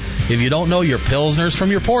 p.m. If you don't know your Pilsners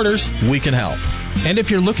from your Porters, we can help. And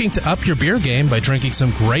if you're looking to up your beer game by drinking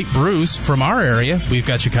some great brews from our area, we've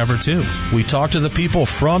got you covered too. We talk to the people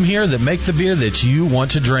from here that make the beer that you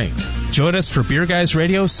want to drink. Join us for Beer Guys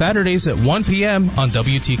Radio Saturdays at 1 p.m. on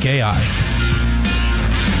WTKI.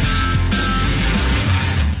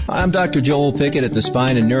 I'm Dr. Joel Pickett at the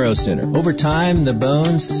Spine and Neuro Center. Over time, the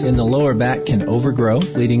bones in the lower back can overgrow,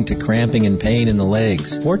 leading to cramping and pain in the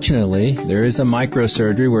legs. Fortunately, there is a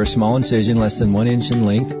microsurgery where a small incision less than 1 inch in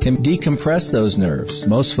length can decompress those nerves.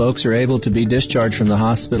 Most folks are able to be discharged from the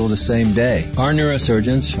hospital the same day. Our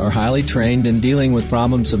neurosurgeons are highly trained in dealing with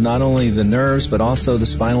problems of not only the nerves but also the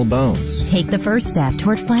spinal bones. Take the first step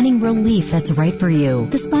toward finding relief that's right for you.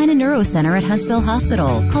 The Spine and Neuro Center at Huntsville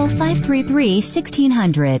Hospital. Call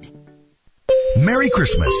 533-1600. Merry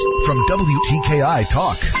Christmas from WTKI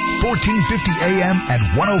Talk, 1450 AM and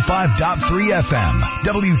 105.3 FM,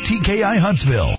 WTKI Huntsville.